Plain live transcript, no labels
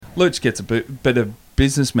Luch gets a boot, but a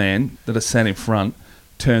businessman that is sat in front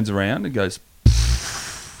turns around and goes,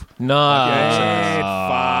 No.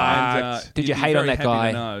 and, Did you you'd be hate on very that happy to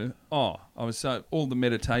guy? know, I was so, all the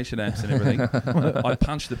meditation apps and everything, I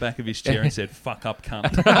punched the back of his chair and said, fuck up,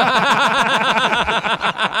 cunt.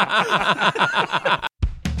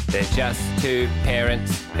 They're just two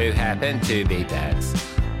parents who happen to be dads.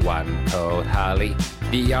 One called Harley,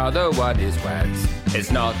 the other one is Wads. It's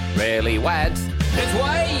not really Wads, it's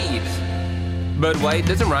Wade! But Wade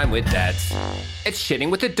doesn't rhyme with dads. It's shitting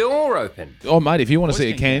with the door open. Oh, mate, if you want to Boys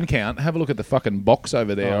see a can can count, have a look at the fucking box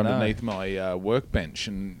over there Oh, no. underneath my workbench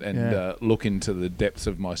and Yeah. look into the depths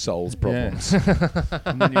of my soul's problems.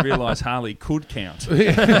 And then you realise Harley could count. But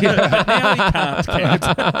now he can't count.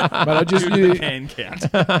 But I just Due to knew the can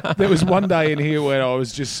count. there was one day in here where I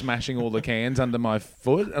was just smashing all the cans under my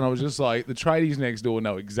foot, and I was just like, the tradies next door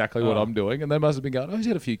know exactly what I'm doing, and they must have been going, oh, he's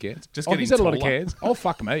had a few cans. Just oh, getting he's had a lot of taller. cans. Oh,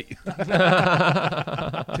 fuck me. Till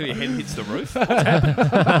your head hits the roof. What's happened?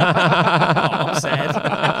 I'm sad.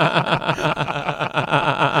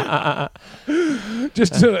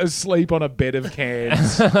 Just asleep on a bed of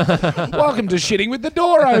cans. Welcome to Shitting with the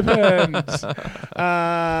Door Opened.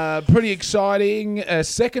 Pretty exciting.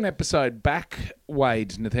 Second episode back,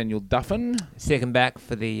 Wade, Nathaniel Duffin, Second back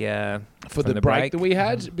for the for from the break that we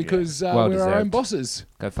had because Well we're our own deserved. bosses.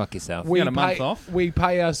 Go fuck yourself. We got a month off. We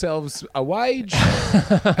pay ourselves a wage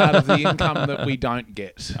out of the income that we don't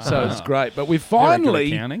get. So it's great. But we Very good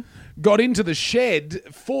finally accounting. got into the shed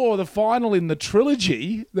for the final in the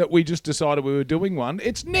trilogy that we just decided we were doing one.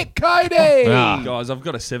 It's Nick Cody. Guys, I've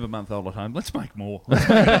got a 7-month-old at home. Let's make more. Let's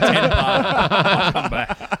make it a 10-part. I'll come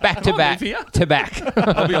back. Back to I'll back live here. to back.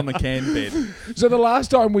 I'll be on the can bed. So the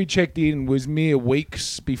last time we checked in was mere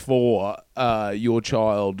weeks before your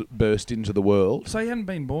child burst into the world. So you haven't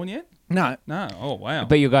been born yet? No. No. Oh, wow.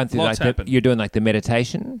 But you're going through Lots like happened. you're doing like the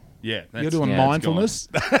meditation. Yeah. That's, You're doing yeah, mindfulness.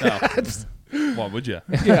 Why would you?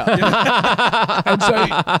 Yeah. And so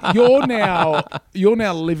you're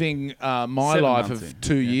now living my 7 life months of in.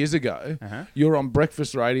 2 years ago. Uh-huh. You're on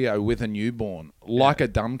breakfast radio with a newborn, like a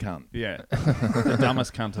dumb cunt. Yeah, the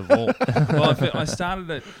dumbest cunt of all. Well, I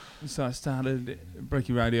started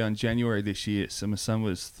Breaky Radio in January this year, so my son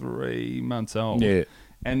was 3 months old. Yeah.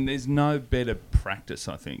 And there's no better practice,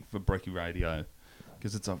 I think, for Breaky Radio,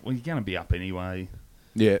 because it's like, well, you're going to be up anyway.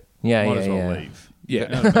 Yeah. Yeah, Might yeah, as well yeah. leave.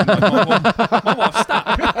 Yeah. My wife's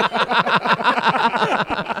stuck.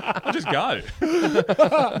 I'll just go.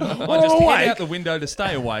 I just head out the window to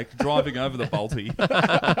stay awake, driving over the Balti.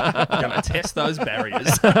 Going to test those barriers.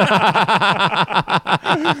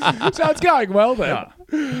 So it's going well then.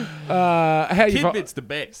 How you Tidbit's the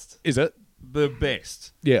best. Is it? The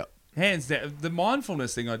best. Yeah. Hands down. The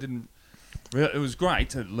mindfulness thing, it was great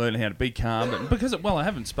to learn how to be calm. And because, I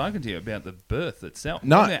haven't spoken to you about the birth itself.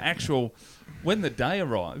 No. When the day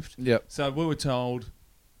arrived, Yep. so we were told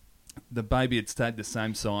the baby had stayed the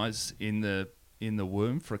same size in the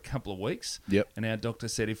womb for a couple of weeks. Yep. And our doctor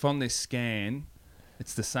said, if on this scan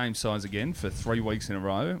it's the same size again for 3 weeks in a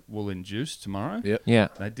row, we'll induce tomorrow. Yep. Yeah.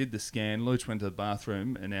 They did the scan. Luch went to the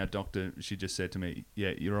bathroom, and our doctor, she just said to me,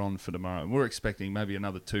 yeah, you're on for tomorrow. And we're expecting maybe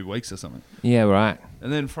another 2 weeks or something. Yeah, right.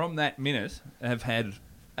 And then from that minute, I've had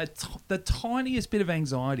the tiniest bit of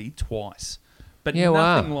anxiety twice. But Yeah,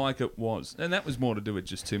 wow. nothing like it was. And that was more to do with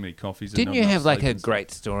just too many coffees. Didn't and you not have enough like sleep a and stuff. great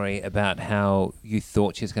story about how you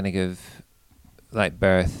thought she was going to give like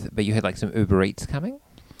birth, but you had like some Uber Eats coming?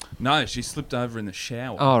 No, she slipped over in the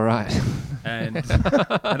shower Oh, right. and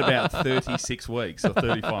had about 36 weeks or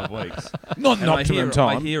 35 weeks. Not And I optimum hear,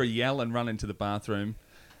 time. I hear her yell and run into the bathroom,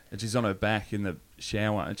 and she's on her back in the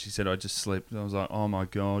shower, and she said, I just slept. I was like, oh, my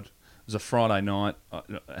God. It was a Friday night. I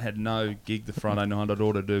had no gig the Friday night. I'd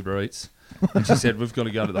ordered Uber Eats. And she said, we've got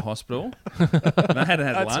to go to the hospital. And I hadn't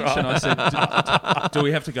had lunch, and I said, do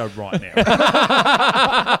we have to go right now?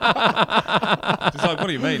 She's like, what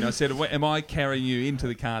do you mean? I said, am I carrying you into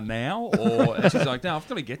the car now? And she's like, no, I've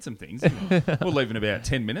got to get some things. We'll leave in about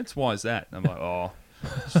 10 minutes. Why is that? And I'm like, oh,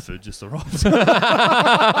 this food just arrived.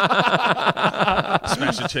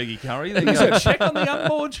 Smash a cheeky curry. Then go check on the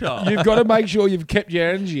unborn child. You've got to make sure you've kept your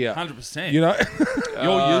energy up. 100%. You know?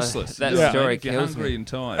 You're useless. that You know what I story mean? If you're kills hungry me. and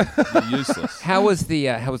tired, you're useless. How was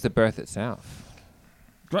the birth itself?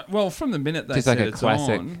 Well, from the minute they Just said like a it's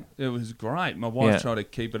classic. on, it was great. My wife Yeah. tried to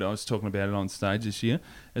keep it, I was talking about it on stage this year,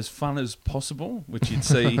 as fun as possible, which you'd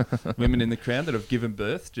see women in the crowd that have given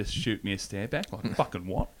birth just shoot me a stare back, like, fucking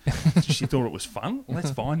what? She thought it was fun?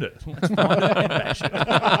 Let's find it. Let's find it and bash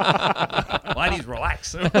it. Ladies,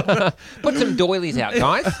 relax. Put some doilies out,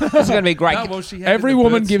 guys. This is going to be great. No, well, she had Every the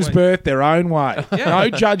woman birth gives suite. birth their own way. Yeah. No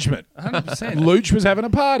judgment. 100%. Luch was having a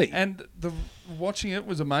party. And the watching it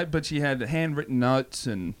was amazing, but she had handwritten notes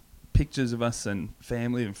and pictures of us and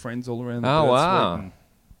family and friends all around the Oh, birth wow. suite.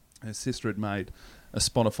 And her sister had made a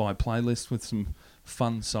Spotify playlist with some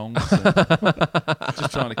fun songs. And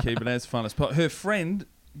just trying to keep it as fun as possible.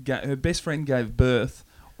 Her best friend gave birth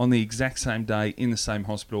on the exact same day in the same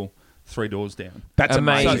hospital, 3 doors down. That's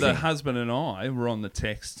Amazing. So the husband and I were on the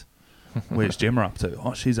text. Where's Gemma up to?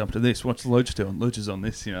 Oh, she's up to this. What's Luch doing? Luch is on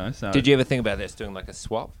this, you know. So Did you ever think about this doing like a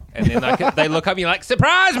swap? And then like, they look up and you're like,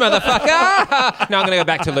 surprise, motherfucker! No, I'm going to go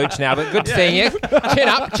back to Luch now, but good seeing you. Chin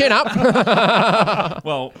up, chin up.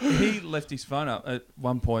 Well, he left his phone up at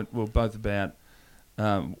one point. We were both about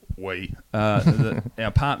our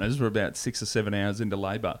partners were about 6 or 7 hours into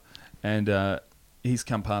labour, and he's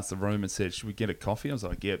come past the room and said, "Should we get a coffee?" I was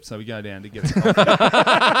like, "Yep." So we go down to get a coffee.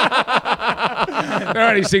 They're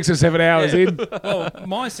only 6 or 7 hours in. Well,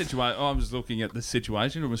 my situation, I was looking at the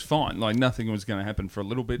situation. It was fine. Like nothing was going to happen for a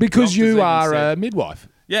little bit. Because Doctors you even are said- a midwife.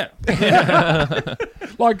 yeah.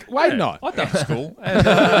 Like, wait Yeah, not. I've done school. And,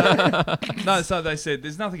 no, so they said,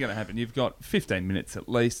 there's nothing going to happen. You've got 15 minutes at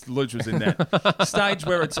least. Luch was in that stage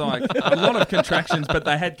where it's like a lot of contractions, but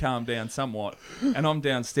they had calmed down somewhat. And I'm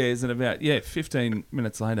downstairs, and about, 15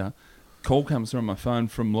 minutes later, call comes through on my phone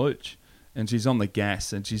from Luch, and she's on the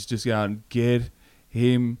gas, and she's just going, get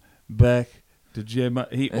him back to Gemma.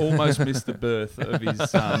 He almost missed the birth of his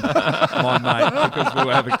son, my mate, because we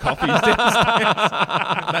were having coffees downstairs.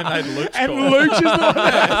 They made Luch And call. Luch is the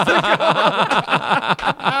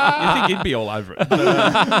You think he'd be all over it.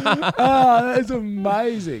 Oh, that's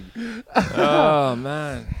amazing. Oh,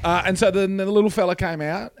 man. And so then the little fella came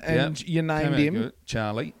out, and Yep. you named Came out him good.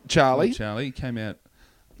 Charlie. Charlie. Little Charlie. He came out a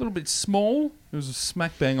little bit small. It was a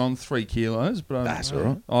smack bang on 3 kilos, but That's all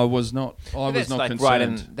right. I was not. I was That's not like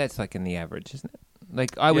concerned. that's like in the average, isn't it?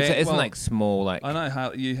 Like I would Yeah, say, isn't well, like small, like I know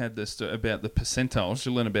how you had this about the percentiles.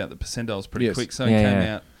 You learn about the percentiles pretty Yes. quick. So he Yeah, came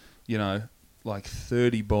yeah. out, like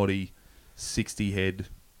 30 body, 60 head,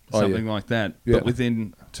 Oh, something like that. Yeah. But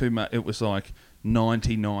within 2 months, it was like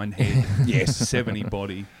 99 head, Yes. 70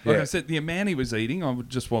 body. Like Yeah. I said, the amount he was eating,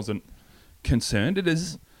 just wasn't concerned. It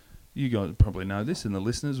is, you guys probably know this, and the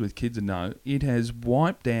listeners with kids know, it has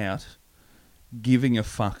wiped out giving a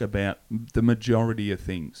fuck about the majority of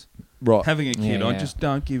things. Right. Having a kid, Yeah, I yeah. just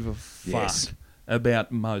don't give a fuck Yes.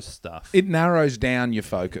 about most stuff. It narrows down your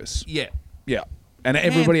focus. Yeah. Yeah. And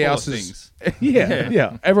everybody Handful of else's...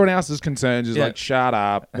 yeah. Everyone else's concerns is Yeah. like, shut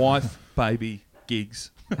up. Wife, baby,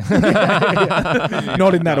 gigs.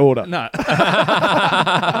 Not in that order. No.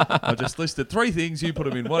 I just listed 3 things. You put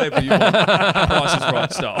them in whatever you want. Price is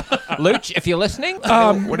right style. Luch, if you're listening.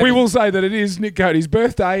 We will say that it is Nick Cody's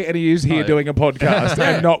birthday, and he is here Oh, yeah. doing a podcast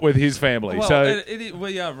and not with his family. Well, so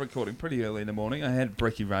we are recording pretty early in the morning. I had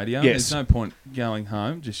brekkie radio. Yes. There's no point going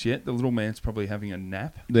home just yet. The little man's probably having a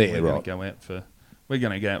nap. Yeah, We're right. going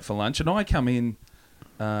to go out for lunch, and I come in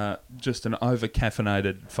just an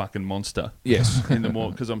over-caffeinated fucking monster yes. in the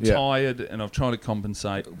morning because I'm Yeah. tired and I've tried to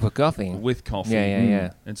compensate For coffee. with coffee.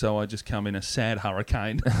 Yeah. And so I just come in a sad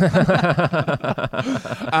hurricane.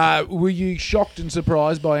 Were you shocked and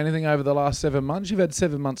surprised by anything over the last 7 months? You've had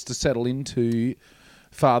 7 months to settle into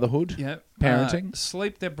fatherhood, Yeah. parenting.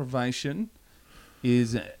 Sleep deprivation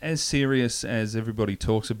is as serious as everybody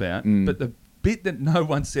talks about, but the bit that no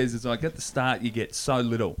one says is like at the start you get so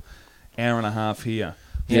little, hour and a half here,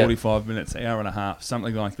 Yeah. 45 minutes, hour and a half,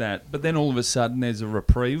 something like that. But then all of a sudden there's a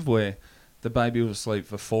reprieve where the baby will sleep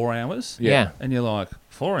for 4 hours. Yeah. And you're like,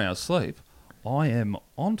 4 hours sleep? I am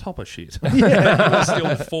on top of shit. You're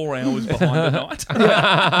still 4 hours behind the night.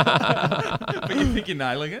 But you think you're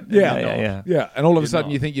nailing it. and Yeah. you're not. Yeah, and all of a You're sudden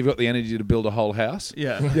not. you think you've got the energy to build a whole house.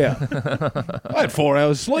 Yeah. Yeah. I had 4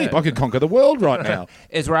 hours sleep. Yeah. I could conquer the world right now.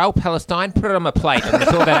 Israel, Palestine, put it on my plate and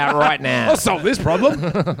sort that out right now. I'll solve this problem.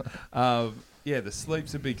 Yeah, the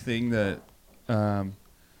sleep's a big thing. That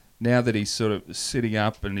now that he's sort of sitting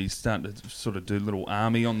up and he's starting to sort of do little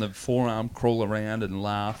army on the forearm, crawl around and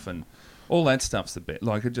laugh, and all that stuff's the best.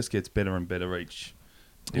 Like it just gets better and better each.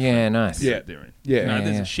 Yeah, nice. Yeah. They're in. Yeah. You know, Yeah,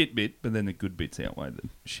 there's yeah. a shit bit, but then the good bits outweigh the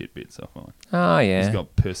shit bits. I find Oh, yeah. he's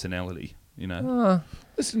got personality. You know. Oh,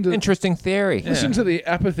 Listen to interesting theory. listen to the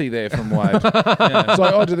apathy there from Wade. Yeah. It's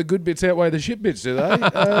like, do the good bits outweigh the shit bits, do they?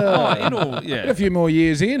 Oh, in all, Get a yeah. few more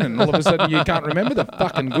years in, and all of a sudden you can't remember the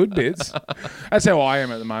fucking good bits. That's how I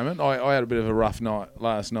am at the moment. I had a bit of a rough night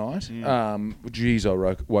last night. Geez, I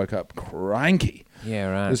woke up cranky Yeah,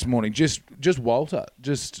 right. this morning. Just Walter,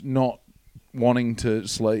 just not wanting to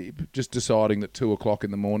sleep, just deciding that 2 o'clock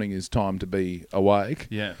in the morning is time to be awake.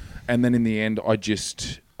 Yeah. And then in the end,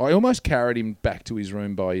 I almost carried him back to his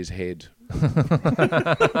room by his head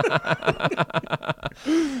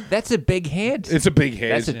That's a big head. It's a big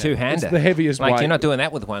head. That's a two-hander. It's the heaviest Like, weight. you're not doing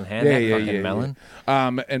that with one hand, that fucking melon.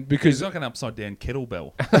 And because It's like an upside down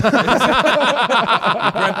kettlebell.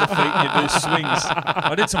 You grab the feet and you do swings.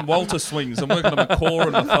 I did some Walter swings. I'm working on my core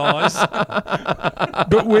and my thighs.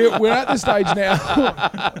 but we're at the stage now.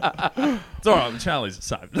 It's all right. Charlie's the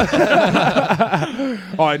same.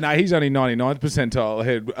 Oh no, he's only 99th percentile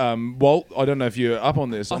head. Walt, I don't know if you're up on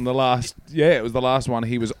this. On the last, it was the last one.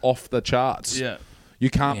 He was off the charts. Yeah. You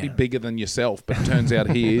can't be bigger than yourself, but it turns out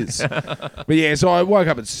he is. But yeah, so I woke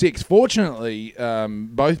up at 6. Fortunately,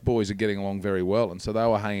 both boys are getting along very well, and so they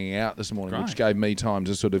were hanging out this morning, which gave me time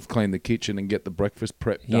to sort of clean the kitchen and get the breakfast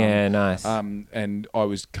prep done. Yeah, nice. And I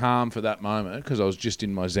was calm for that moment because I was just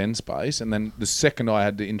in my zen space. And then the second I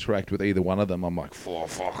had to interact with either one of them, I'm like,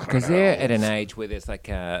 fuck. Because they're at an age where there's like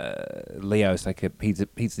Leo's like he's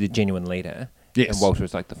the genuine leader. Yes. And Walter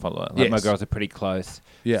is like the follower. Like my Yes. girls are pretty close.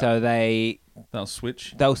 Yeah. So They'll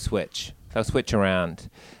switch. they'll switch around.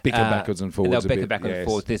 Bicker backwards and forwards. They'll bicker backwards and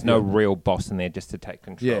forwards. There's no real boss in there just to take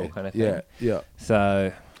control kind of thing. Yeah.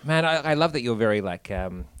 So, man, I love that you're very like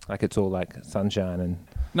it's all like sunshine and...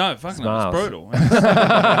 No, fucking no, Smiles. it's brutal.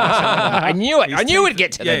 I knew it. I knew it'd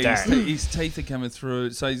get to the Yeah, day. his teeth are coming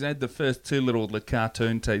through. So he's had the first two little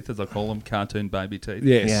cartoon teeth, as I call them, cartoon baby teeth.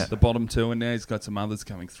 Yes. Yeah. The bottom two, and now he's got some others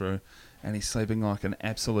coming through. And he's sleeping like an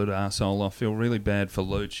absolute arsehole. I feel really bad for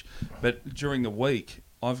Luch. But during the week,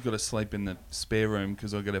 I've got to sleep in the spare room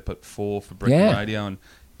because I get up at 4 for Breaking Radio, and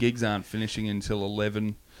gigs aren't finishing until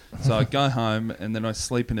 11. So I go home, and then I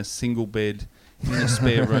sleep in a single bed in a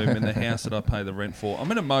spare room in the house that I pay the rent for.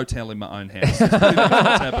 I'm in a motel in my own house. That's pretty much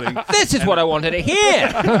what's happening. This is what I wanted to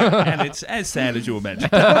hear. And it's as sad as you imagine.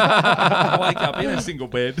 I wake up in a single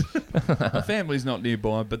bed. My family's not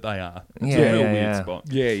nearby, but they are. It's a real weird spot.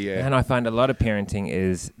 Yeah. And I find a lot of parenting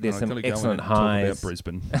is there's I've some gotta go in excellent and talk highs. about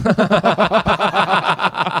Brisbane.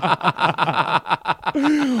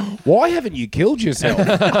 Why haven't you killed yourself?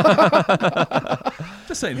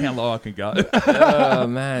 Just seeing how low I can go. Oh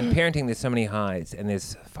man, parenting, there's so many highs and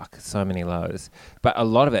there's so many lows, but a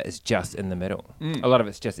lot of it is just in the middle. A lot of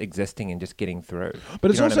it's just existing and just getting through.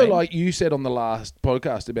 But it's You know what also I mean? like you said on the last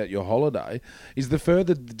podcast about your holiday, is the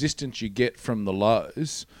further the distance you get from the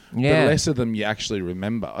lows, Yeah. the less of them you actually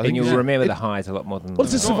remember. I and think you'll remember the highs a lot more than Well,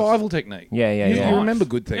 it's a the lows. survival technique. Yeah, yeah, You yeah. remember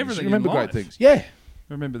good things. Everything You remember in great life. things. Yeah.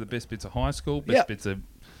 Remember the best bits of high school, best Yeah. bits of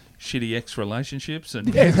shitty ex-relationships,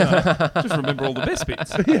 and just remember all the best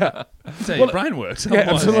bits. Yeah. That's how your brain works. Yeah,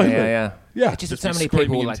 Otherwise, absolutely. Yeah. Yeah. Just, Just so be many screaming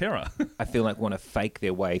people in like terror. I feel like want to fake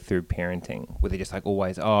their way through parenting, where they're just like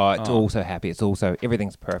always, it's all so happy, it's also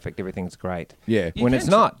everything's perfect, everything's great. Yeah. You When can it's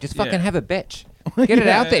not, say- just fucking yeah. have a bitch. Get it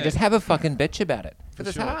out there. Yeah. Just have a fucking bitch about it. Because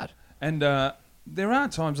it's Sure. hard. And there are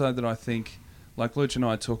times, though, that I think, like Luch and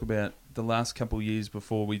I talk about the last couple of years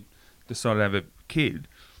before we decided to have a kid,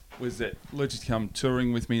 was that Luch had come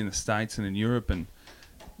touring with me in the States and in Europe, and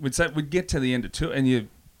we'd get to the end of tour, and you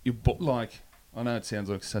like, I know it sounds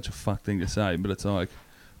like such a fuck thing to say, but it's like,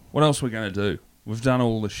 what else are we going to do? We've done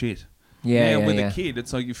all the shit. Yeah, Now, yeah, with yeah. a kid,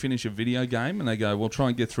 it's like you finish a video game, and they go, well, try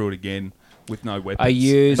and get through it again with no weapons. I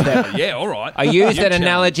used that. Yeah, all right. I used You that challenge.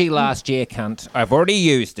 analogy last year, cunt. I've already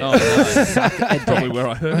used it. Oh, no. Probably where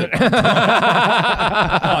I heard it.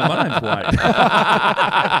 Hi, my name's Wade.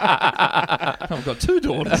 I've got 2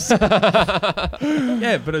 daughters.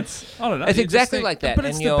 Yeah, but it's, I don't know. It's you just exactly think, like that. But and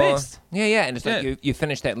it's the you're, best. Yeah, and it's like Yeah. you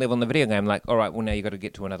finish that level in the video game, like, all right, well, now you got to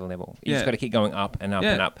get to another level. You just Yeah. got to keep going up and up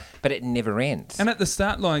Yeah. and up. But it never ends. And at the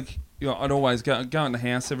start, like, I'd always go in the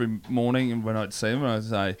house every morning, and when I'd see him, I'd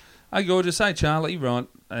say, hey, gorgeous, hey, Charlie, right?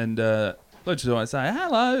 And Luch would always say,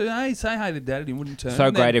 hello, hey, say hey to Dad, and he wouldn't turn. So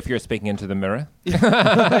And then- great if you're speaking into the mirror. you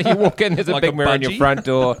walk in, there's a Like big a mirror in your budgie. front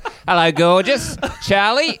door. Hello, gorgeous.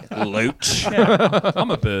 Charlie. Luch. I'm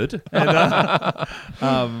a bird. And,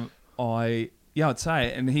 I'd say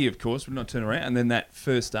it, and he, of course, would not turn around. And then that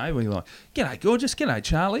first day, when you're like, g'day, gorgeous, g'day,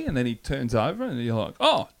 Charlie. And then he turns over, and you're like,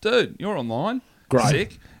 oh, dude, you're online. Great.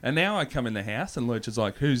 Sick. And now I come in the house, and Luch is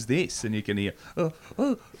like, who's this? And you can hear, like,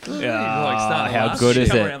 starting to how laugh. good is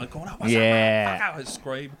Come it? around the corner, what's Yeah. up, mate? Fuck, I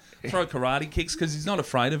scream, throw karate kicks, because he's not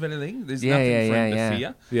afraid of anything. There's Yeah, nothing yeah, for him yeah, to yeah.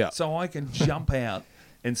 fear. Yeah. So I can jump out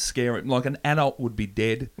and scare him. Like an adult would be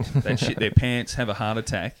dead. They'd shit their pants, have a heart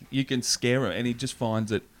attack. You can scare him, and he just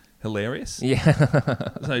finds it hilarious. Yeah.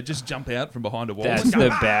 So just jump out from behind a wall. That's and go,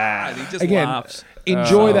 the "Ah!" best. And he just Again, laughs.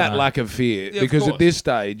 enjoy that lack of fear, Yeah, of because at course. this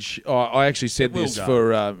stage, I actually said It will this go.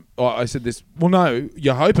 for. I said this. Well, no,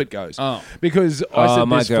 you hope it goes. Oh. Because I said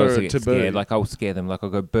my this girls for get Taboo. scared. Like, I'll scare them. Like,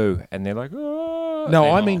 I'll go boo. And they're like, oh. No, They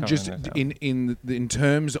I don't mean cover just themselves. in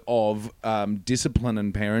terms of discipline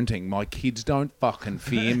and parenting. My kids don't fucking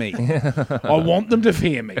fear me. I want them to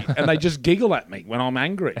fear me, and they just giggle at me when I'm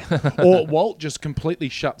angry. Or Walt just completely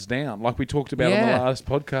shuts down, like we talked about on Yeah. the last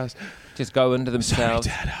podcast. Just go into themselves.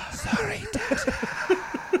 Sorry, Dad.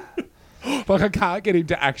 Like I can't get him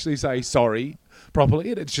to actually say sorry properly,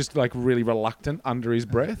 and it's just like really reluctant under his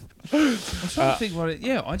breath. I'm trying to think what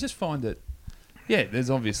I just find it. Yeah, there's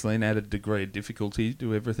obviously an added degree of difficulty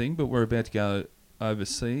to everything, but we're about to go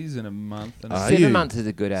overseas in a month. And Are 7 you? months is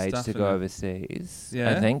a good age Stuff to in go it. overseas,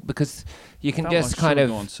 Yeah? I think, because you can felt just like kind should've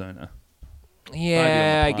of... gone sooner.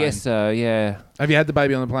 Yeah, I plane. guess so, yeah. Have you had the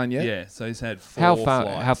baby on the plane yet? Yeah, so he's had 4 How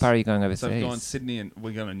flights. far are you going So overseas? I've gone Sydney and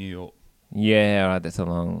we're going to New York. Yeah, all right, that's a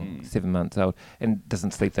long 7 months old. And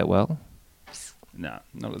doesn't sleep that well? No,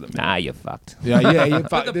 not at the minute. Nah, you're fucked. Yeah.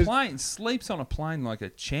 But the plane sleeps on a plane like a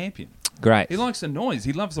champion. Great. He likes the noise.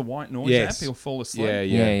 He loves the white noise Yes. app. He'll fall asleep. Yeah.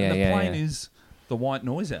 And the plane is the white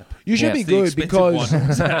noise app. You should Yeah. be It's the good expensive because white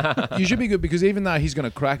noise app. you should be good because even though he's going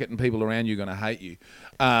to crack it and people around you are going to hate you,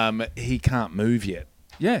 he can't move yet.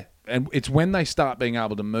 Yeah. And it's when they start being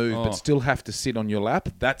able to move Oh. but still have to sit on your lap,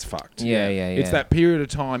 that's fucked. Yeah. It's that period of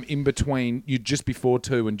time in between you just before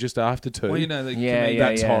 2 and just after 2. Well, you know, the Yeah, comedian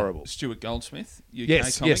that's horrible. Stuart Goldsmith, UK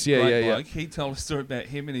Yes, comic, yes, yeah, great yeah. bloke. He told a story about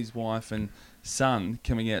him and his wife and son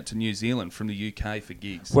coming out to New Zealand from the UK for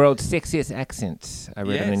gigs. World's sexiest accent. I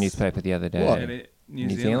read in the Yes. newspaper the other day. What? And New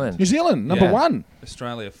New Zealand. New Zealand, number Yeah. 1.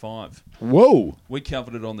 Australia 5. Whoa. We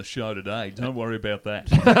covered it on the show today. Don't worry about that.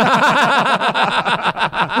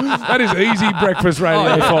 That is easy breakfast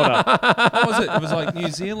radio fodder. What was it? It was like New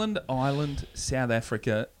Zealand, Ireland, South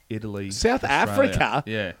Africa, Italy, South Australia. Africa?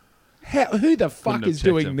 Yeah. Who the fuck Couldn't have is checked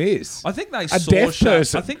doing him. this? I think they A saw deaf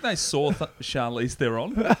person. I think they saw Charlize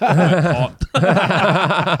Theron. Hot.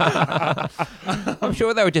 I'm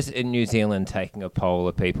sure they were just in New Zealand taking a poll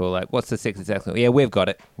of people like, what's the sexiest accent? Yeah, we've got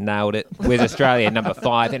it. Nailed it. Where's Australia? Number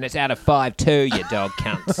 5. And it's out of 5 too, you dog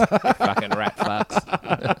cunts. You fucking rat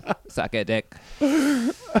fucks. Suck a dick.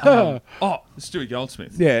 Stuart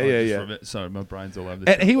Goldsmith. Yeah. Sorry, my brain's all over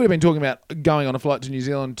this. And he would have been talking about going on a flight to New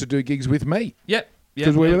Zealand to do gigs with me. Yep. Yeah,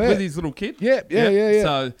 'Cause we were there. with his little kid. Yeah.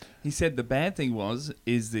 So he said the bad thing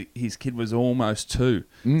is that his kid was almost 2.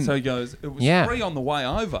 So he goes, it was Yeah. free on the way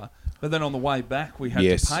over, but then on the way back we had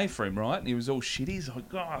Yes. to pay for him, right? And he was all shitty. He's like,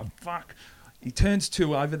 oh, fuck. He turns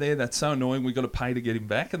 2 over there. That's so annoying. We got to pay to get him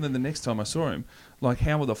back. And then the next time I saw him, like,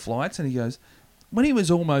 how were the flights? And he goes, when he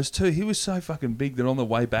was almost 2, he was so fucking big that on the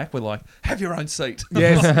way back we're like, have your own seat.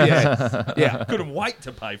 Yes, yeah. Couldn't wait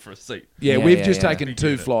to pay for a seat. Yeah, Yeah, we've yeah, just yeah. taken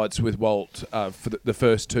 2 flights with Walt for the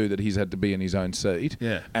first 2 that he's had to be in his own seat.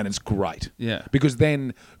 Yeah. And it's great. Yeah. Because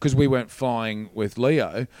we weren't flying with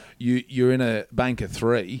Leo, you're in a bank of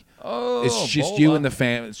 3. Oh, It's just baller. you and the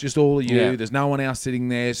family. It's just all of you. Yeah. There's no one else sitting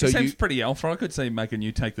there. So He you. seems pretty alpha. I could see him making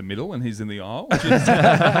you take the middle and he's in the aisle.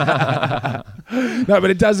 No, but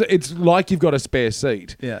it does. It's like you've got a spare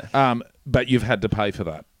seat. Yeah. But you've had to pay for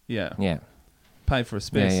that. Yeah. Yeah. Pay for a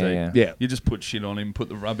spare Yeah, yeah, seat. yeah. Yeah. You just put shit on him, put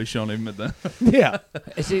the rubbish on him at the. Yeah.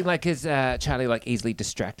 Is he like, is Charlie like easily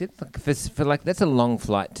distracted? Like for like, that's a long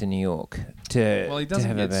flight to New York. Well, he doesn't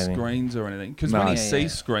have a get baby. screens or anything because No. when he Yeah, sees yeah.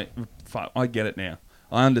 screen, fuck, I get it now.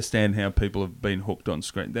 I understand how people have been hooked on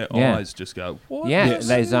screen. Their Yeah. eyes just go, what? Yeah, the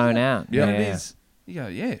they hell zone is that?" out. Yeah. And Yeah. it is. You go,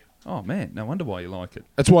 yeah. Oh man, no wonder why you like it.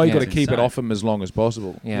 That's why you've Yeah. got to keep it Insane. off them as long as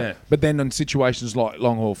possible. Yeah. But then in situations like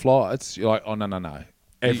long haul flights, you're like, oh, no.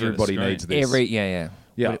 Everybody screen. needs this. Yeah.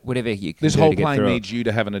 Yeah. Whatever you can This do whole to get plane through it. needs you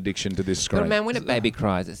to have an addiction to this screen. But man, when a baby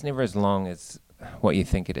cries, it's never as long as what you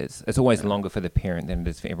think it is. It's always longer for the parent than it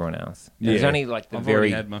is for everyone else. There's Yeah. only like the I've very...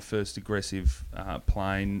 already had my first aggressive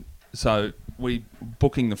plane. So we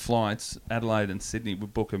booking the flights, Adelaide and Sydney. We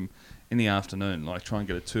book them in the afternoon, like try and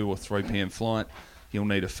get a 2 or 3 p.m. flight. You'll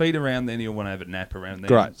need a feed around then. You'll want to have a nap around then.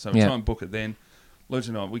 Great. So we Yeah. try and book it then. Luge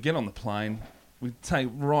and I, we get on the plane. We take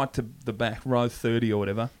right to the back, row 30 or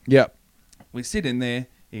whatever. Yep. We sit in there.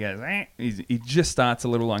 He goes, he just starts a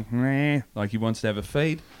little like he wants to have a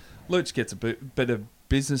feed. Luch gets a bit of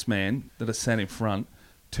businessman that is sat in front,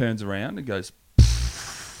 turns around and goes,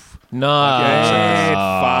 No. Get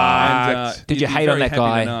and, fucked. Did you you'd be hate on very that happy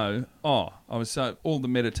guy? to know, I was so all the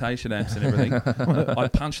meditation apps and everything. I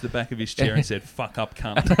punched the back of his chair and said, "Fuck up,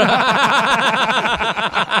 cunt."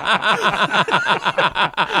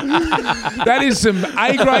 That is some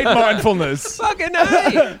A-grade mindfulness. Fucking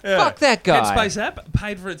A. Fuck that guy. Headspace app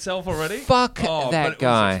paid for itself already. Fuck but that it was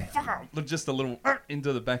guy. just a little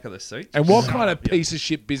into the back of the seat. And what kind of piece of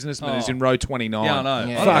shit businessman is in row 29? Yeah, I know.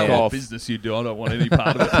 Yeah. I don't Fuck know what off. business you do. I don't want any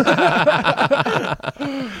part of it.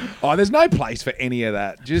 Oh, there's no place for any of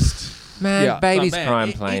that. Just Man, Yeah. babies But man,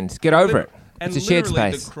 crime planes. Get over it. And It's a shared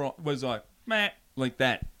literally space. the cry was like, meh, like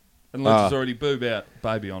that. And Luke's already boob out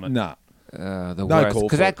baby on it. Nah. The No worst. call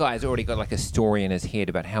Because for that it. guy's already got like a story in his head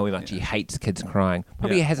about how much he hates kids crying.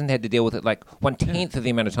 Probably hasn't had to deal with it like 1/10 of the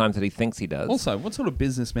amount of times that he thinks he does. Also, what sort of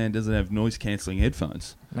businessman doesn't have noise-cancelling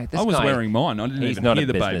headphones? Mate, this I was guy- wearing mine. I didn't He's even not hear a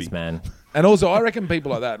the baby. businessman. And also, I reckon people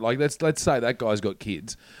like that, like let's say that guy's got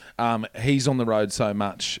kids. He's on the road so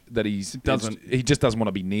much that he just doesn't want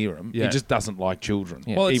to be near them. Yeah. He just doesn't like children.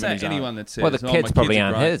 Yeah. Well, it's even that his own. anyone that says, Well, the "Oh, kids my probably are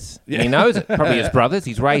aren't great." his. And he knows it. Probably his brothers.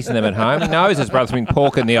 He's raising them at home. He knows his brother's been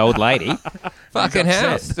porking the old lady. Fucking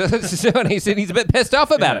house. And he's a bit pissed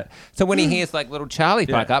off about it. So when he hears like little Charlie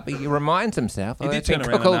fuck up, he reminds himself, He oh, did it's been turn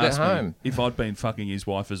around cuckolded and at ask home. me if I'd been fucking his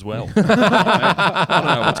wife as well. I don't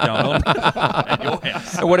know what's going on at your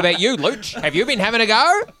house. And what about you, Luch? Have you been having a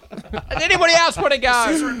go? Does anybody else want to go?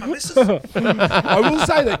 I will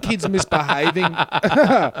say that kids misbehaving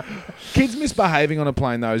on a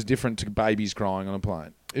plane though is different to babies crying on a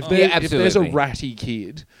plane. If there's a absolutely. ratty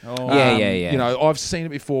kid, Yeah. you know, I've seen it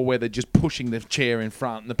before where they're just pushing the chair in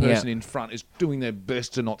front and the person in front is doing their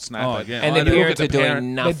best to not snap Oh, it. yeah. And I the know. parents Look are at the doing parent,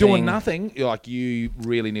 nothing. They're doing nothing. You're like, you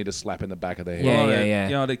really need a slap in the back of the head. Yeah.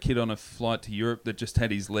 I had a kid on a flight to Europe that just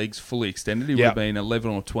had his legs fully extended. He would Yep. have been 11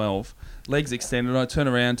 or 12. Legs extended. I turn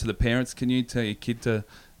around to the parents. Can you tell your kid to... And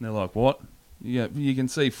they're like, what? Yeah, you can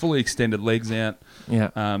see fully extended legs out,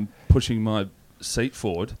 pushing my seat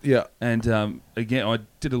forward. Yeah. And again, I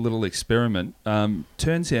did a little experiment.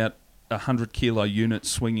 Turns out 100-kilo unit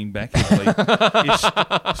swinging backwardly is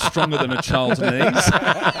stronger than a child's knees.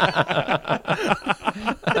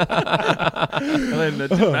 And then it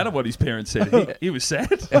didn't matter what his parents said. He was sad.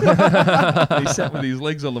 He sat with his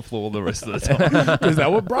legs on the floor the rest of the time. Because they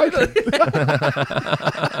were broken.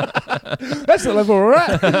 That's the level we're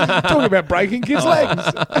at. Talking about breaking kids' legs.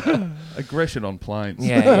 Aggression on planes.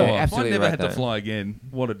 Yeah, absolutely I never right, had though. to fly again.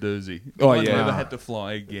 What a doozy. Oh, I yeah. never had to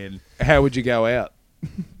fly again. How would you go out?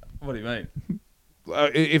 What do you mean?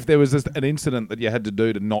 If there was an incident that you had to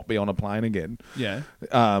do to not be on a plane again, Yeah.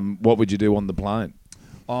 what would you do on the plane?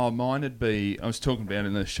 Oh, mine would be... I was talking about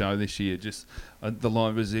in the show this year, just the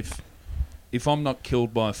line was if I'm not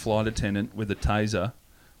killed by a flight attendant with a taser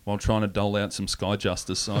while trying to dole out some Sky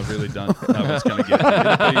Justice, I really don't know what's going to get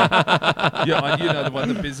me. You know the one,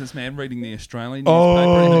 the businessman reading the Australian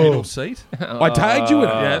newspaper in the middle seat? I tagged you in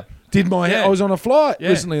it. Yeah. Did my Yeah. I was on a flight Yeah.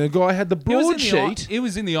 recently. The guy had the broadsheet. It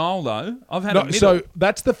was in the aisle, though. I've had No, a middle. so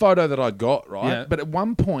that's the photo that I got, right? Yeah. But at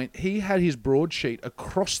one point, he had his broadsheet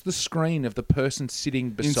across the screen of the person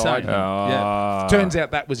sitting beside Insane. him. Yeah. Turns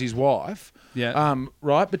out that was his wife. Yeah.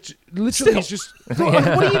 Right, but literally he's just,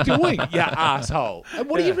 what are you doing, you asshole? And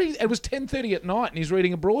what are you reading? It was 10:30 at night and he's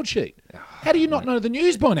reading a broadsheet. How do you not know the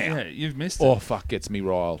news by now? Yeah, you've missed it. Oh, fuck, gets me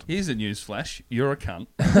riled. Here's a news flash. You're a cunt.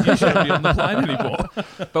 You shouldn't be on the plane anymore.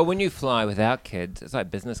 But when you fly without kids, it's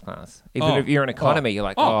like business class. Even Oh. if you're in economy, you're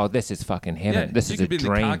like, Oh. oh, this is fucking heaven. This you is could a be in the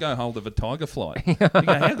dream. cargo hold of a Tiger flight. You go,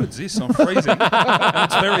 how good's this? I'm freezing.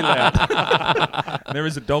 And it's very loud. There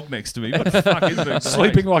is a dog next to me, but fuck, isn't it great?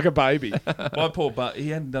 Sleeping like a baby. My poor butt, he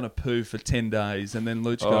hadn't done a poo for 10 days, and then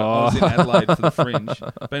Luch I was in Adelaide for the Fringe.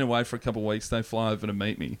 Been away for a couple of weeks. They fly over to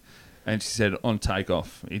meet me. And she said, on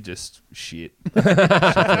takeoff, he just shit.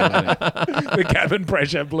 The cabin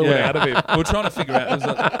pressure blew it out of him. We were trying to figure out. It was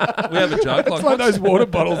like, we have a joke. It's like those water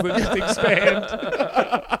bottles that just expand.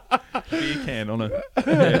 beer can on a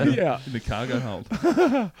Yeah. in the cargo hold.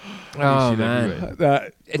 Oh, Shit man.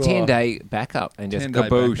 everywhere. A 10-day backup and just 10-day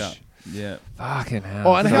kaboosh. backup. Yeah. Fucking hell.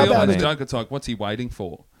 Oh, and So how we about always it? joke, it's like, what's he waiting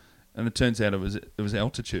for? And it turns out it was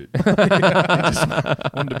altitude. He just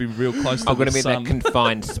wanted to be real close to I'm going the to be in sun. that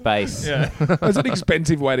confined space. Yeah. That's an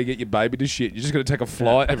expensive way to get your baby to shit. You're just going to take a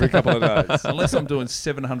flight every couple of days. Unless I'm doing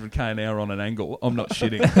 700k an hour on an angle, I'm not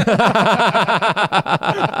shitting.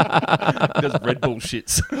 Does Red Bull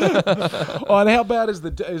shits. Oh, and how bad is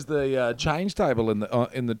the change table in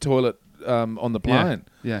the toilet on the plane?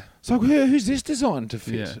 Yeah. So who's this designed to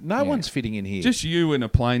fit? Yeah. No one's fitting in here. Just you in a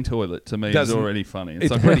plane toilet to me is Doesn't- already funny.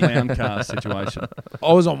 It's it's like a clown car situation.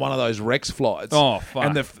 I was on one of those Rex flights. Oh, fuck.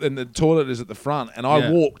 And the toilet is at the front, and I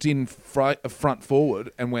Yeah. walked in front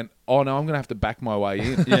forward and went, oh no, I'm going to have to back my way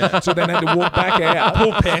in. Yeah. So then I had to walk back out.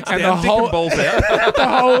 Pull pants And down, the dick whole- and balls out. the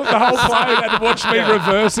whole plane had to watch me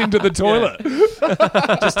reverse into the toilet.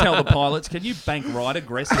 Just tell the pilots, can you bank right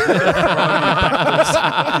aggressively and throw you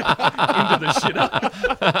backwards into the shitter?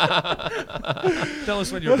 Tell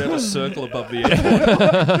us when you're about to circle above the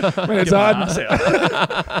airport. I mean, it's Get my hard. ass out.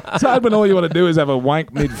 It's hard when all you want to do is have a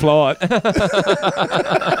wank mid-flight.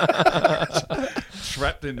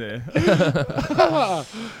 Trapped in there.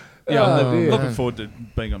 Yeah, I'm Oh, dear. looking forward to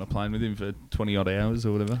being on a plane with him for 20 odd hours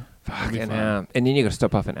or whatever. That'd be Fucking fun. hell. And then you got to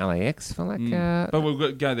stop off in LAX for like. But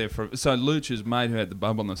we'll go there for. So Lucha's mate who had the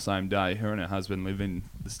bub on the same day. Her and her husband live in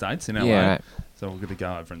the States in LA. Yeah, right. So we're going to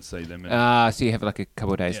go over and see them. And, So you have like a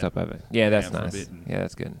couple of days Yeah. stopover. Yeah, that's For a nice. bit and- Yeah,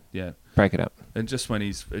 that's good. yeah. Break it up. And just when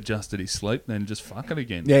he's adjusted his sleep, then just fuck it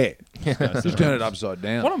again. Yeah. Go Just turn it upside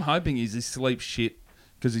down. What I'm hoping is he sleeps shit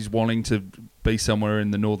because he's wanting to be somewhere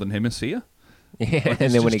in the northern hemisphere. Yeah, Like and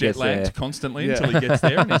he's then when he just gets there, jet-lagged constantly Yeah. until he gets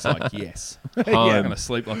there, and he's like, "Yes, I'm home. going to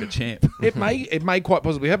sleep like a champ." It may quite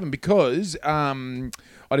possibly happen because I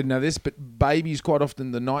didn't know this, but babies quite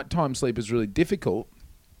often the nighttime sleep is really difficult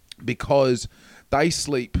because they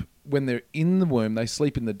sleep when they're in the womb. They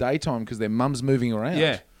sleep in the daytime because their mum's moving around.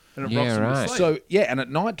 Yeah, and it Yeah, rocks them to right. sleep. So yeah, and at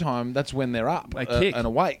night time, that's when they're up They kick. and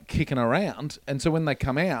awake, kicking around. And so when they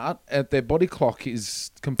come out, their body clock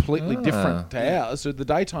is completely different to ours. So the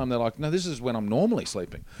daytime, they're like, no, this is when I'm normally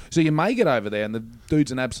sleeping. So you may get over there, and the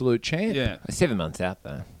dude's an absolute champ. yeah, 7 months out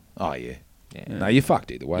though. Oh yeah. Yeah. No, you're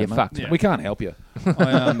fucked either way. You're mate. fucked. Yeah. We can't help you.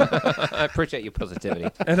 I appreciate your positivity.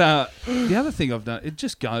 and the other thing I've done, it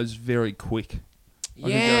just goes very quick. Like it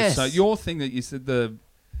goes- Yes. So your thing that you said, the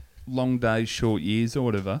long days, short years, or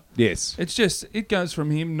whatever. Yes. It's just it goes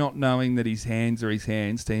from him not knowing that his hands are his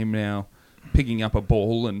hands to him now picking up a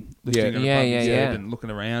ball and lifting it Yeah, above yeah, his yeah. head and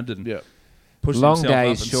looking around and Yeah. pushing Long himself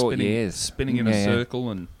days, up and short spinning, years. spinning in Yeah, a yeah. circle,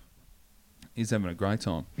 and he's having a great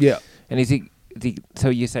time. Yeah. And is he? So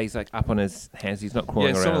you say he's like up on his hands? He's not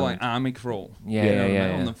crawling Yeah, around. sort of like army crawl. Yeah, You yeah, know what I yeah,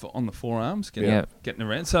 mean? yeah. On the forearms, Yeah. getting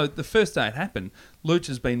around. So the first day it happened, Luch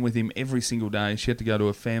has been with him every single day. She had to go to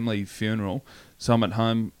a family funeral, so I'm at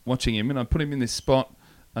home watching him, and I put him in this spot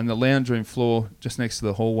on the lounge room floor just next to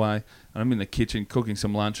the hallway, and I'm in the kitchen cooking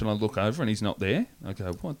some lunch, and I look over and he's not there. I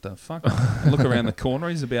go, what the fuck? I look around the corner,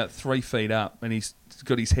 he's about 3 feet up, and he's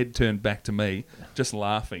got his head turned back to me, just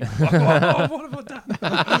laughing. Like, oh, what have I done?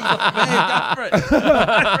 Man, go for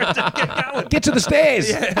it. Get going. Get to the stairs.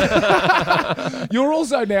 You're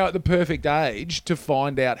also now at the perfect age to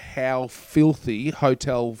find out how filthy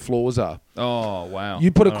hotel floors are. Oh, wow. You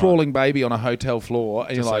put a All right. crawling baby on a hotel floor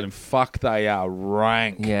and Just you're let like, him- fuck, they are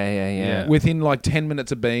rank. Yeah. Within like 10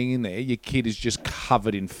 minutes of being in there, your kid is just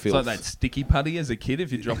covered in It's filth. like that sticky putty as a kid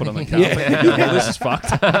if you drop it on the carpet. Well, this is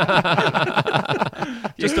fucked.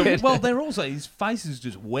 Well, they're also, his face is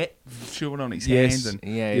just wet, chewing on his Yes. hands. And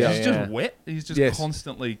Yeah, he's just wet. He's just Yes.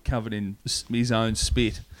 constantly covered in his own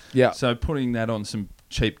spit. Yeah. So putting that on some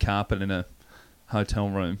cheap carpet in a hotel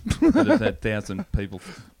room that has had 1,000 people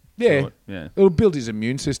Yeah. through it. Yeah. It'll build his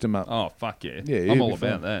immune system up. Oh, fuck yeah. Yeah, I'm it'd all be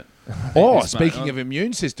about fun. that. Oh, Yes, mate. speaking of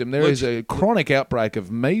immune system, there Look- is a chronic outbreak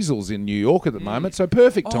of measles in New York at the moment, so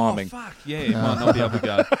perfect timing. Oh, fuck. Yeah, you might not be able to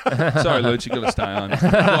go. Sorry, Luch, you got to stay home.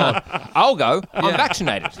 God. I'll go. I'm Yeah.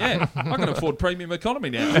 vaccinated. Yeah, I can afford premium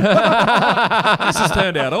economy now. This has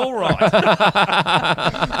turned out all right.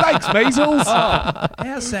 Thanks, measles.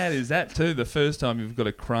 How sad is that too? The first time you've got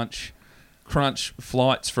to crunch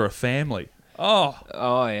flights for a family. Oh,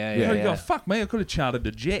 Oh yeah. you go, fuck me! I could have chartered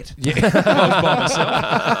a jet. Yeah, I was by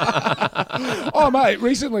myself. Oh, mate,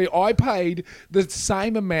 recently I paid the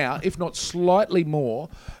same amount, if not slightly more,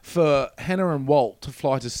 for Hannah and Walt to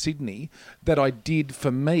fly to Sydney that I did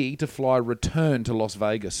for me to fly return to Las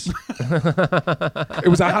Vegas. It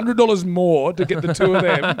was $100 more to get the two of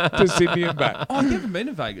them to Sydney and back. Oh, you haven't been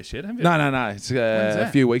to Vegas yet, have you? No. It's When's a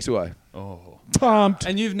that? few weeks away. Oh, Pumped.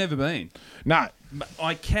 and you've never been. No. But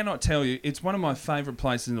I cannot tell you. It's one of my favourite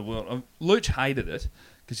places in the world. Luch hated it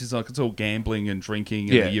because she's like, it's all gambling and drinking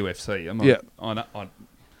and Yeah. the UFC. I'm like, Yeah. I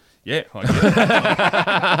get it.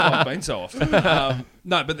 I've been so often.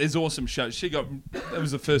 No, but there's awesome shows. That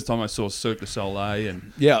was the first time I saw Cirque du Soleil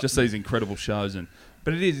and Yeah. just these incredible shows.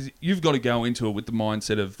 But you've got to go into it with the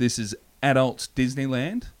mindset of this is adult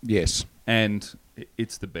Disneyland Yes. and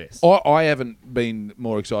it's the best. I haven't been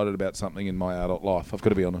more excited about something in my adult life. I've got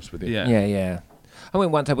to be honest with you. Yeah. Yeah. I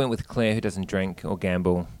went with Claire, who doesn't drink or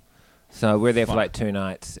gamble. So we're there for Fun. like 2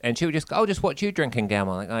 nights, and she would just go, "I'll just watch you drink and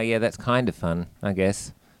gamble." Like, oh yeah, that's kind of fun, I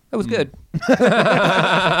guess. It was good.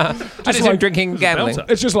 I just like- am drinking, gambling. belter.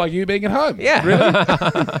 It's just like you being at home. Yeah,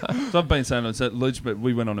 Really? So I've been saying it's at Luch, but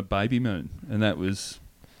we went on a baby moon, and that was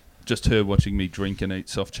just her watching me drink and eat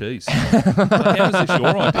soft cheese. Like, how is this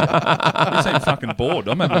your idea? You seem fucking bored.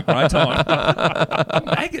 I'm having a great time.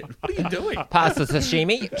 Maggot, what are you doing? Pass the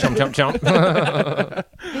sashimi. Chomp, chomp, chomp.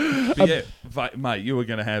 But yeah, mate, you were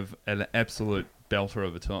going to have an absolute belter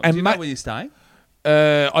of a time. And Do you know ma- where you're staying?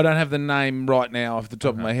 I don't have the name right now off the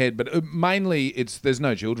top of my head, but mainly there's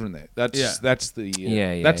no children there. That's Yeah. that's the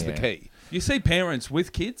Yeah, that's yeah. the key. You see parents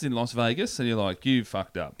with kids in Las Vegas, and you're like, you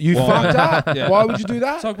fucked up. You Why? fucked up. Yeah. Why would you do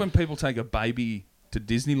that? It's like when people take a baby to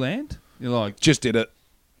Disneyland. You're like, Just did it.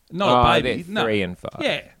 not a baby. they're No. 3 and 5.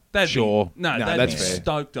 Yeah. They'd Sure. Be, no, No, they'd that's be fair.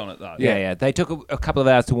 stoked on it, though. Yeah. They took a couple of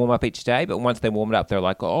hours to warm up each day, but once they warmed up, they're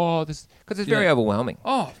like, oh, this... Because it's very Yeah. overwhelming.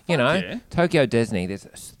 Oh, You know, fuck yeah. Tokyo Disney, there's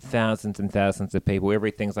thousands and thousands of people.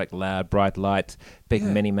 Everything's like loud, bright lights, big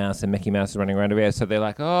Minnie Mouse and Mickey Mouse running around everywhere. So they're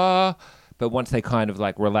like, oh... But once they kind of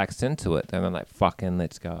like relaxed into it, then they're like, fucking,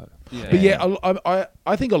 let's go. Yeah. But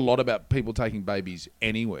I think a lot about people taking babies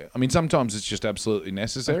anywhere. I mean, sometimes it's just absolutely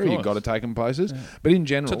necessary. Of You've got course. to take them places. But in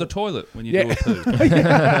general... To the toilet when you Yeah. do a poo.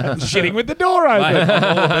 Shitting with the door open. Mate, I'm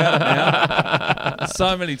all about it now.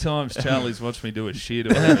 So many times Charlie's watched me do a shit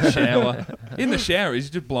or in the shower. In the shower, he's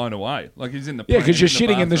just blown away. Like he's in the Yeah, 'cause you're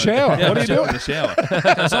shitting in the bathroom. shower. Yeah, What are you I'm doing? in the shower?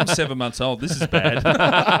 'Cause I'm 7 months old. This is bad.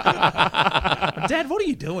 Dad, what are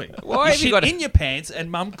you doing? Why you have you shit got in your pants and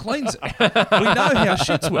Mum cleans it. We know how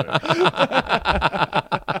shits work.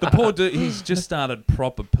 The poor dude, he's just started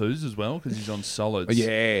proper poos as well because he's on solids.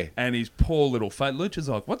 Yeah. And his poor little face. Lucha's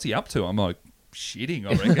like, what's he up to? I'm like, shitting,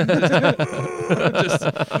 I reckon. Just,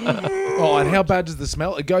 Oh, and how bad does the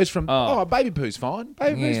smell? It goes from, Oh. baby poo's fine.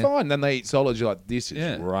 Baby poo's Yeah. fine. Then they eat solids. You're like, this is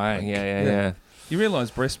Yeah. rank. Yeah. you realise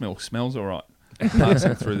breast milk smells all right.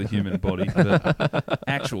 Passing through the human body, but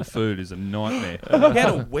actual food is a nightmare. He had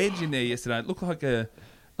a wedge in there yesterday. It looked like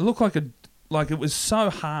it was so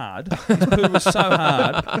hard. His poo was so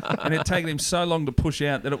hard, and it had taken him so long to push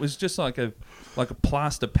out that it was just like a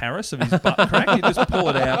plaster Paris of his butt crack. You just pull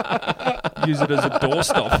it out, use it as a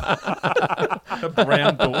doorstop, a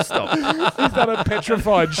brown doorstop. Is that a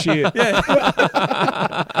petrified shit? Yeah,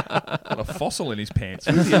 got a fossil in his pants.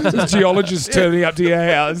 What is he up to? Geologist turning up to your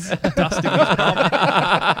house. Dusting his bum.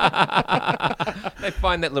 They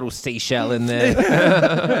find that little seashell in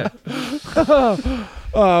there.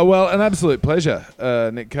 Oh, well, an absolute pleasure,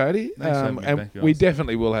 Nick Cody. Thanks for having me and back, guys. we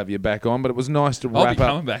definitely will have you back on, but it was nice to I'll wrap be up.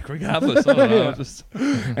 coming back regardless. I don't know, just,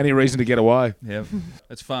 Any reason to get away? yeah,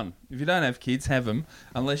 it's fun. If you don't have kids, have them.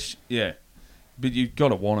 Unless, but you've got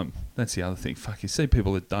to want them. That's the other thing. Fuck, you see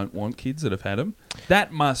people that don't want kids that have had them.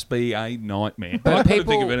 That must be a nightmare. But I couldn't think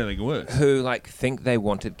people of anything worse. who like think they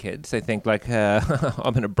wanted kids, they think like,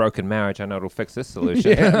 I'm in a broken marriage. I know it'll fix this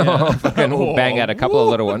solution. I'll fucking we'll bang out a couple of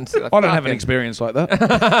little ones. Like, I don't have an fucking- experience like that.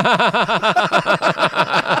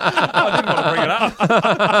 I didn't want to bring it up.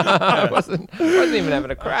 I wasn't even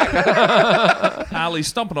having a crack. Harley's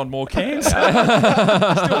stomping on more cans. Still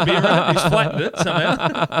a beer in it. He's flattened it somehow.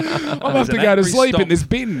 I'm off to go to sleep in this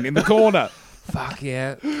bin in the corner. Fuck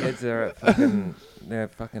yeah, kids are they're a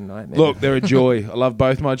fucking nightmare. Look, they're a joy. I love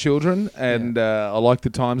both my children, and I like the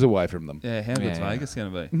times away from them. Yeah, how good's Yeah. Vegas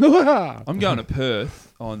going to be? Yeah. I'm going to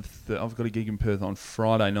Perth on. I've got a gig in Perth on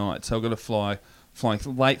Friday night, so I've got to flying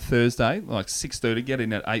late Thursday, like 6:30. Get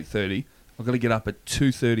in at 8:30. I've got to get up at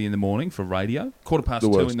 2:30 in the morning for radio.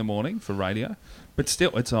 2:15 in the morning for radio. But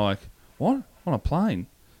still, it's like what on a plane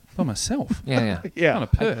by myself. yeah. Yeah. On a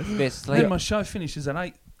Perth. Best Then sleep. my show finishes at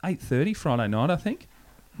 8:30 Friday night, I think.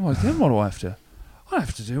 Oh, then what do I have to? I don't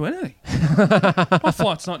have to do anything. My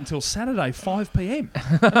flight's not until Saturday 5 p.m.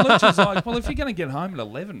 And Lucha's like, well, if you're going to get home at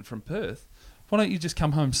 11 from Perth, why don't you just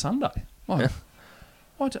come home Sunday? Like,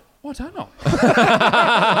 why don't I?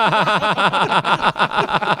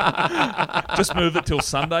 Just move it till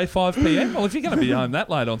Sunday 5 p.m. Well, if you're going to be home that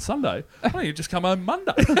late on Sunday, why don't you just come home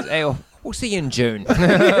Monday? Hey, we'll see you in June.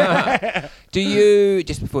 Do you,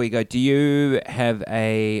 just before you go, do you have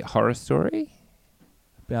a horror story?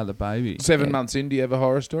 About the baby. 7 months in, do you have a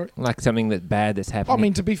horror story? Like something that's bad that's I happening?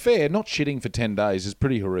 mean, to be fair, not shitting for 10 days is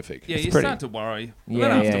pretty horrific. Yeah, It's you pretty- start to worry. Yeah,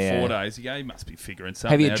 Then after yeah, 4 yeah. days, you go, you must be figuring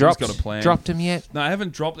something have you out. dropped, He's got a plan. dropped him yet? No, I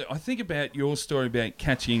haven't dropped it. I think about your story about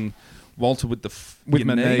catching Walter with With your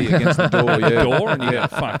my knee against the door, yeah. and you go,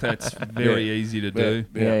 fuck, that's very easy to do.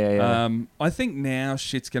 Yeah. I think now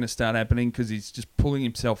shit's going to start happening because he's just pulling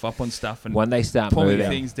himself up on stuff and When they start pulling moving.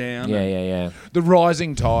 things down. Yeah. The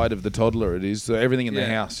rising tide of the toddler it is. So everything in the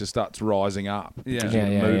Yeah. house just starts rising up. Yeah. Because you Yeah,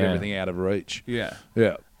 can yeah, move yeah. everything out of reach. Yeah.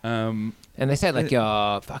 Yeah. And they say like,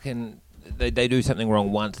 fucking, they do something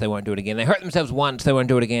wrong once, they won't do it again. They hurt themselves once, they won't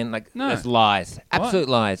do it again. Like, No. that's lies. Absolute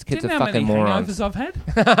lies. Kids Do you are know how fucking many morons. hangovers I've had?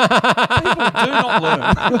 People do not learn.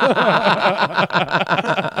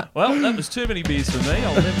 Well, that was too many beers for me.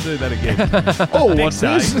 I'll never do that again. Oh, Next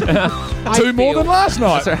what's this? day. Two more than last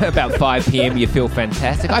night. So about 5 p.m. you feel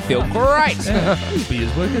fantastic. I feel great.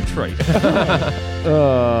 Beers work a treat.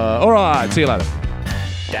 All right. See you later.